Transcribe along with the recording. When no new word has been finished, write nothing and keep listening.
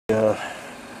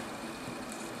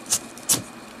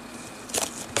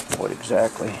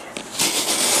exactly.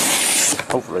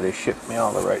 Hopefully they shipped me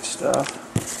all the right stuff.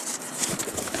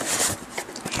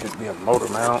 Should be a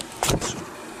motor mount, some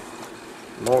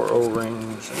more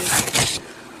O-rings, and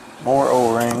more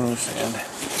O-rings, and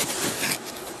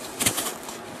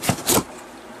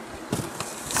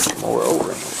more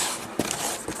O-rings.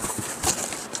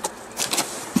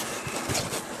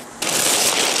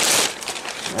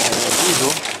 And as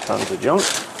usual, tons of junk.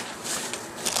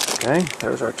 Okay,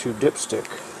 there's our two dipstick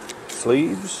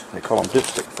sleeves. They call them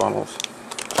dipstick funnels.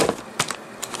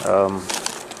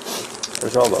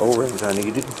 There's all the O-rings I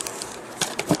needed.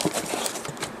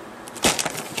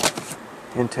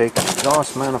 Intake and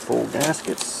exhaust manifold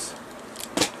gaskets.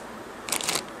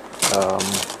 And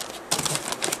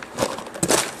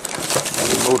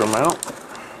the motor mount.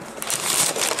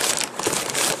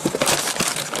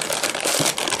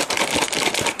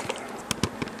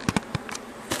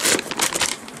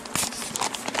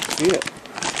 It.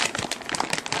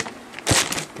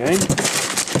 Okay.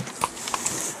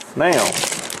 Now,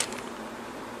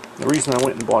 the reason I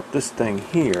went and bought this thing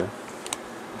here,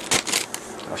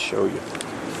 I'll show you.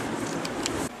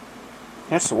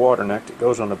 That's the water neck that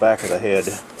goes on the back of the head.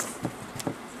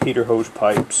 Heater hose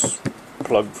pipes,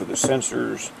 plug for the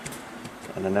sensors,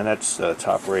 and then that's the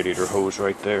top radiator hose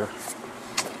right there.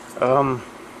 I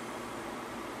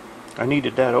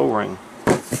needed that O-ring.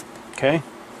 Okay.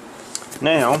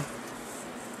 Now,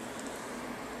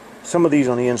 some of these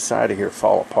on the inside of here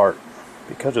fall apart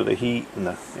because of the heat and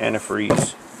the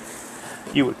antifreeze.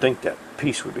 You would think that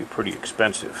piece would be pretty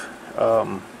expensive.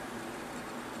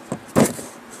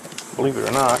 Believe it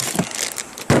or not,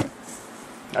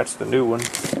 that's the new one.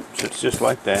 It's just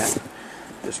like that.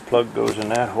 This plug goes in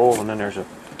that hole, and then there's a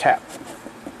tap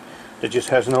that just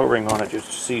has no ring on it,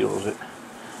 just seals it.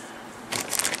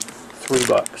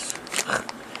 $3.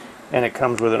 And it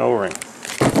comes with an O-ring.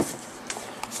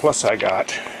 Plus I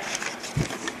got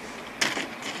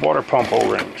water pump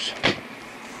O-rings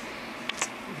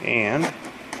and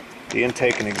the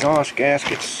intake and exhaust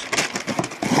gaskets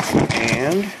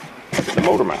and the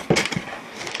motor mount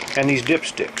and these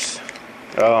dipsticks.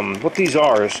 What these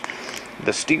are is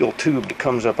the steel tube that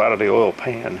comes up out of the oil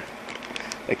pan.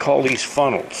 They call these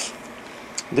funnels.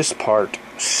 This part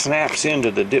snaps into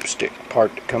the dipstick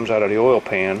part that comes out of the oil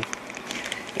pan,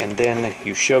 and then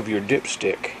you shove your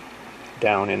dipstick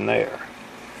down in there.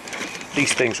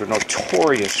 These things are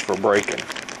notorious for breaking.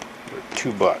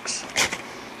 They're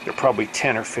 $2. They're probably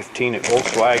 10 or 15 at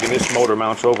Volkswagen. This motor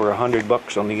mount's over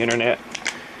 $100 on the internet.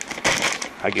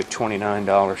 I give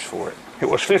 $29 for it. It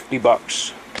was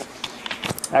 $50.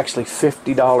 Actually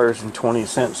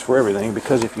 $50.20 for everything,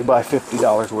 because if you buy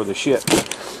 $50 worth of shit,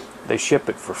 they ship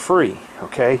it for free.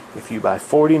 Okay? If you buy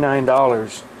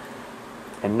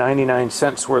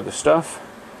 $49.99 worth of stuff,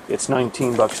 it's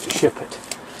 $19 to ship it.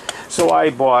 So I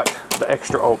bought the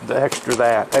extra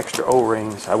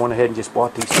O-rings. I went ahead and just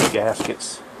bought these two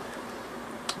gaskets,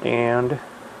 and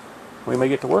we may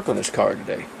get to work on this car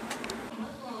today.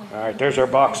 Alright, there's our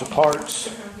box of parts.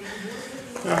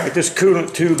 Alright, this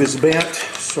coolant tube is bent,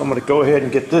 so I'm going to go ahead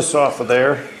and get this off of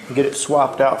there and get it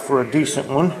swapped out for a decent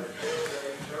one.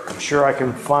 I'm sure I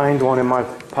can find one in my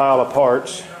pile of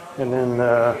parts, and then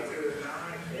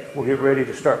we'll get ready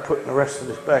to start putting the rest of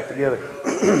this back together.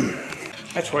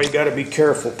 That's why you got to be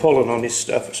careful pulling on this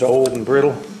stuff. It's old and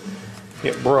brittle.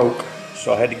 It broke,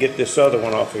 so I had to get this other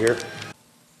one off of here.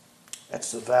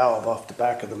 That's the valve off the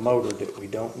back of the motor that we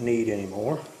don't need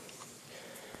anymore.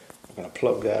 I'm going to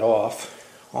plug that off.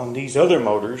 On these other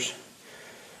motors,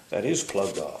 that is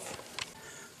plugged off.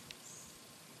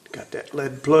 Got that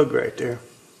lead plug right there.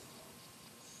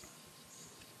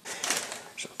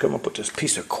 So I'll come up with this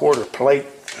piece of quarter plate.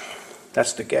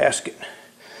 That's the gasket. I'm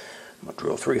going to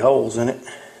drill 3 holes in it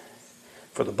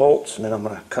for the bolts, and then I'm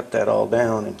going to cut that all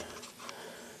down and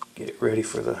get it ready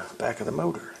for the back of the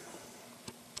motor.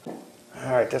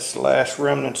 Alright, that's the last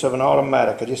remnants of an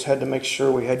automatic. I just had to make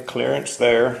sure we had clearance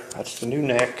there. That's the new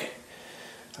neck.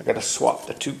 I got to swap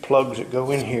the 2 plugs that go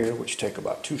in here, which take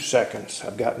about 2 seconds.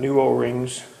 I've got new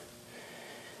O-rings,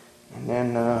 and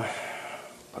then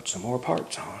put some more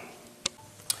parts on.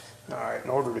 Alright,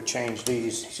 in order to change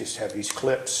these, you just have these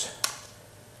clips.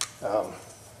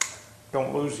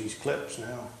 Don't lose these clips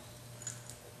now.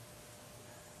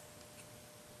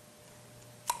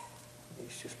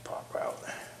 These just pop out.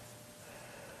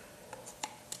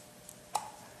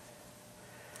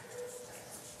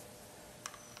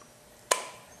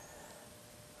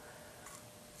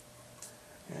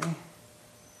 Okay.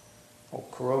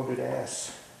 Old corroded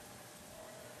ass.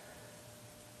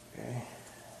 Okay.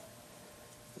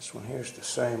 This one here's the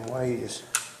same way. You just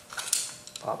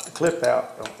pop the clip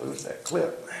out. Don't lose that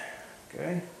clip.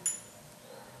 Okay.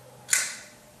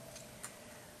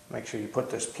 Make sure you put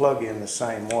this plug in the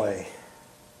same way.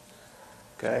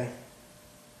 Okay?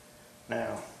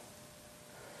 Now,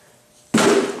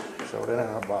 throw it in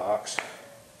our box.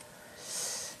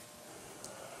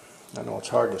 I know it's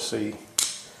hard to see.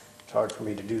 It's hard for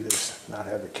me to do this, not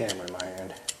have the camera in my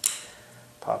hand.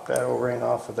 Pop that O-ring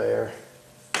off of there.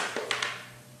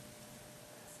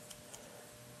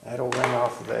 That O-ring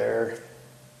off of there.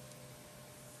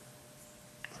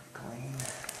 Clean.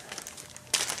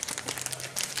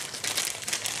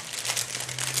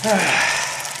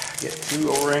 Get 2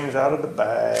 O-rings out of the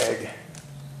bag.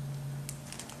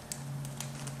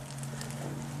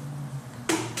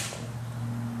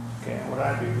 Okay, what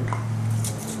I do,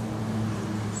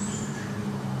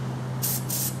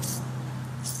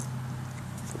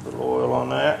 put a little oil on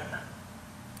that.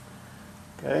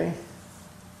 Okay.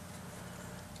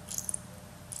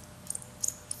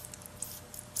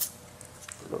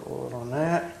 Put a little oil on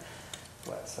that.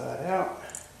 Flat side out.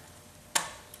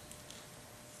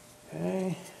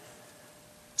 Okay.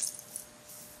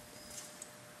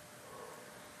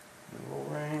 Little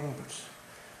ring.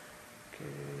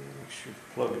 Okay, make sure the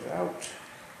plug is out.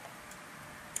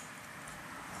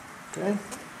 Okay.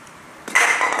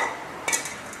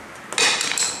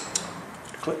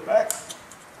 Clip back.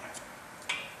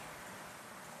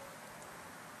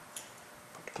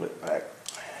 Put the clip back.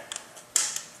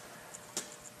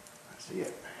 That's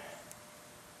it.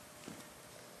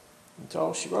 That's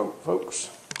all she wrote, folks.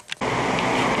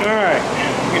 Alright,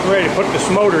 getting ready to put this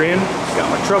motor in. Got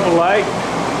my trouble light.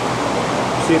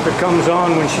 See if it comes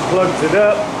on when she plugs it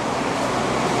up.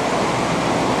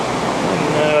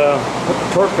 And put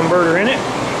the torque converter in it.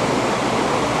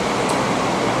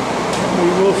 And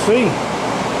we will see.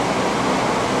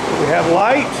 We have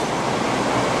light.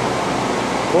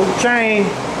 Pull the chain.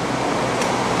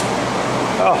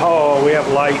 Oh, we have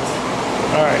light.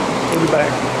 Alright, put it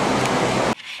back.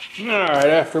 Alright,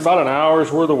 after about an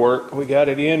hour's worth of work, we got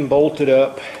it in, bolted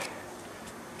up.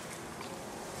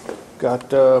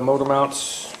 Got motor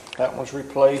mounts, that one's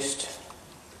replaced.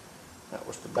 That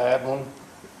was the bad one.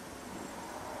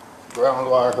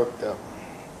 Ground wire hooked up.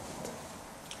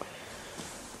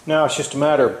 Now it's just a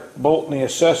matter of bolting the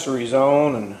accessories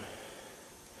on and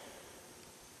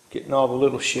getting all the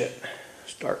little shit.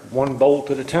 Start one bolt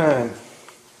at a time.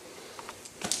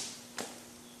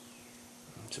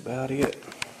 That's about it.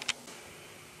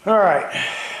 Alright,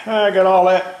 I got all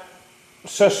that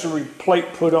accessory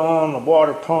plate put on, the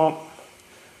water pump,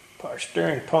 power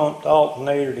steering pump, the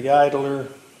alternator, the idler.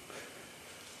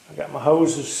 I got my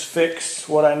hoses fixed,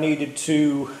 what I needed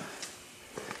to.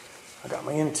 I got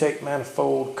my intake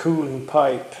manifold, cooling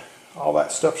pipe, all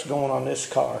that stuff's going on this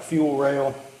car. Fuel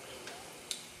rail,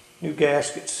 new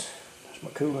gaskets, that's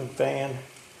my cooling fan.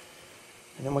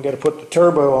 And then we got to put the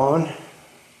turbo on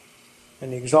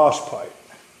and the exhaust pipe.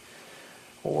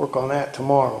 We'll work on that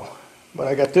tomorrow. But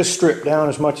I got this stripped down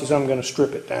as much as I'm going to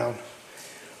strip it down.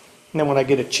 And then when I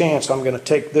get a chance, I'm going to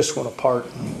take this one apart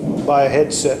and buy a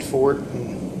headset for it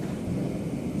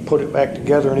and put it back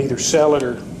together and either sell it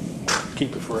or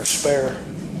keep it for a spare.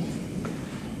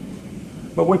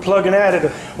 But we're plugging at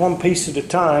it one piece at a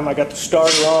time. I got the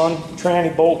starter on,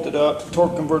 tranny bolted up, the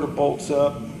torque converter bolts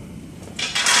up.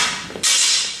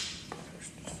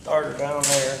 Starter down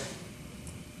there.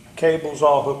 Cables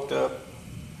all hooked up.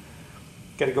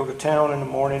 Got to go to town in the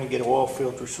morning and get an oil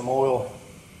filter, some oil,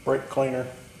 brake cleaner.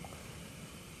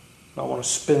 I want to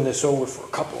spin this over for a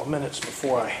couple of minutes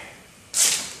before I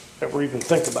ever even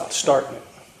think about starting it.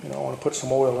 You know, I want to put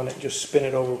some oil in it, just spin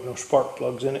it over with no spark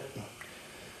plugs in it.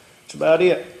 That's about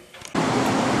it.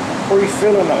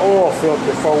 Pre-filling the oil filter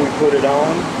before we put it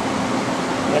on.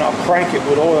 Then I'll crank it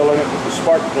with oil in it with the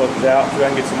spark plugs out so I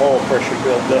can get some oil pressure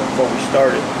built up before we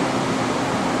start it.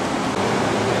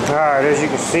 Alright, as you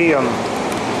can see, I'm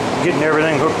getting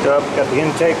everything hooked up. Got the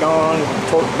intake on,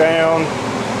 torque down.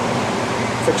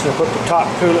 Fixing to put the top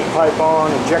coolant pipe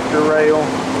on, injector rail.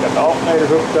 Got the alternator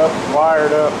hooked up,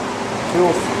 wired up.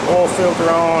 Oil filter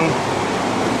on.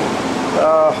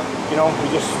 You know, we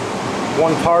just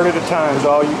one part at a time is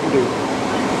all you can do.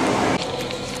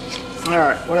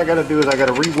 Alright, what I got to do is I got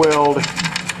to re-weld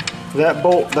that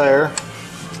bolt there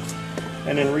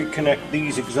and then reconnect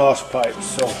these exhaust pipes.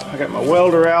 So I got my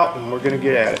welder out and we're going to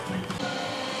get at it.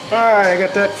 Alright, I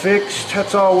got that fixed.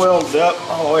 That's all welded up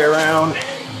all the way around.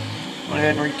 Went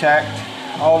ahead and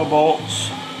retacked all the bolts.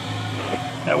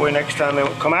 That way next time they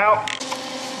won't come out.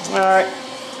 Alright,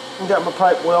 got my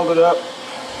pipe welded up.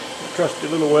 Trusty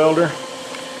little welder.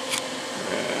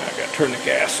 I got to turn the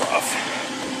gas off.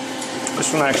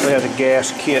 This one actually has a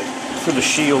gas kit for the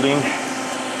shielding.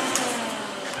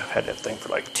 I've had that thing for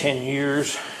like 10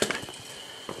 years.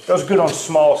 Goes good on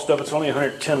small stuff. It's only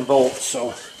 110 volts,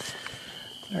 so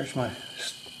there's my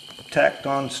tacked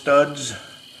on studs.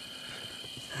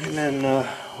 And then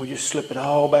we just slip it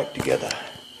all back together.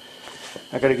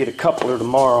 I got to get a coupler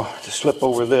tomorrow to slip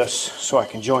over this so I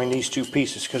can join these two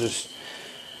pieces, because it's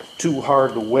too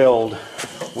hard to weld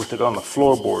with it on the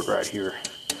floorboard right here.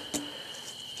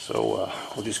 So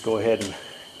we'll just go ahead and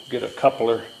get a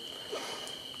coupler,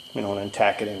 you know, and then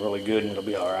tack it in really good, and it'll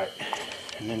be all right.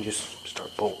 And then just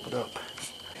start bolting it up.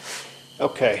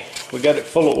 Okay, we got it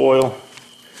full of oil.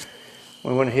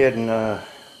 We went ahead and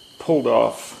pulled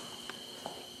off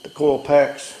the coil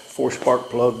packs, 4 spark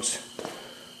plugs,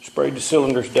 sprayed the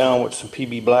cylinders down with some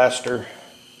PB Blaster,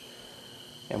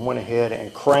 and went ahead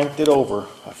and cranked it over.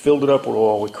 I filled it up with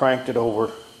oil. We cranked it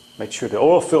over, made sure the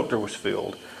oil filter was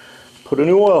filled, put a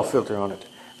new oil filter on it.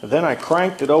 And then I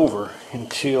cranked it over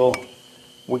until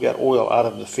we got oil out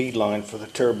of the feed line for the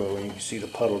turbo, and you can see the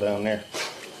puddle down there.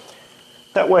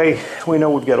 That way we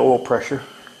know we've got oil pressure.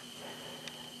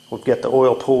 We've got the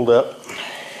oil pulled up,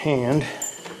 and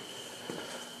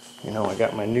you know, I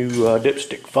got my new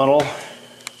dipstick funnel,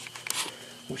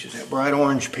 which is that bright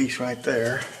orange piece right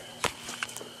there.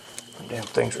 Damn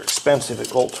things are expensive at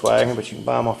Volkswagen, but you can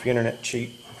buy them off the internet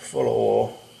cheap, full of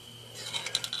oil.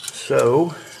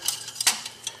 So,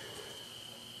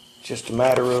 just a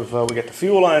matter of, we got the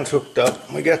fuel lines hooked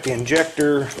up, we got the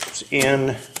injector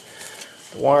in,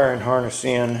 the wiring harness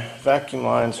in, vacuum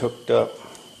lines hooked up,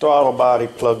 throttle body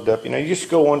plugged up. You know, you just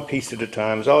go one piece at a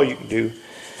time is all you can do.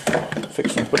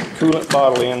 Fix and put the coolant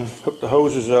bottle in, hook the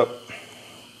hoses up.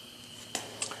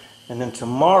 And then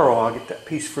tomorrow I'll get that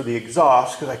piece for the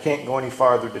exhaust, because I can't go any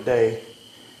farther today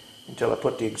until I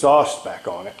put the exhaust back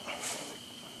on it.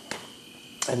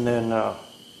 And then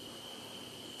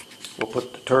we'll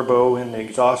put the turbo and the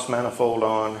exhaust manifold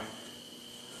on.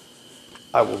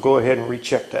 I will go ahead and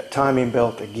recheck that timing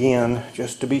belt again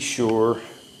just to be sure.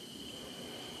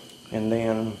 And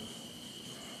then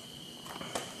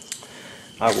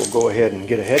I will go ahead and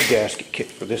get a head gasket kit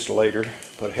for this later.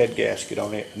 Put a head gasket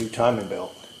on it, new timing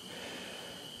belt.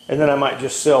 And then I might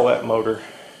just sell that motor,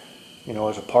 you know,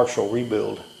 as a partial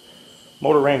rebuild.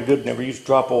 Motor ran good, never used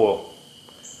drop oil.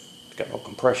 It's got no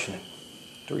compression in it.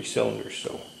 3 cylinders,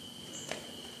 so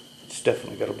it's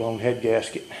definitely got a blown head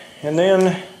gasket. And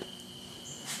then,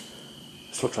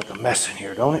 this looks like a mess in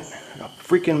here, don't it? A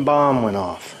freaking bomb went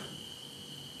off.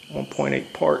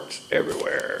 1.8 parts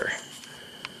everywhere.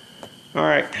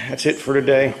 Alright, that's it for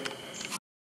today.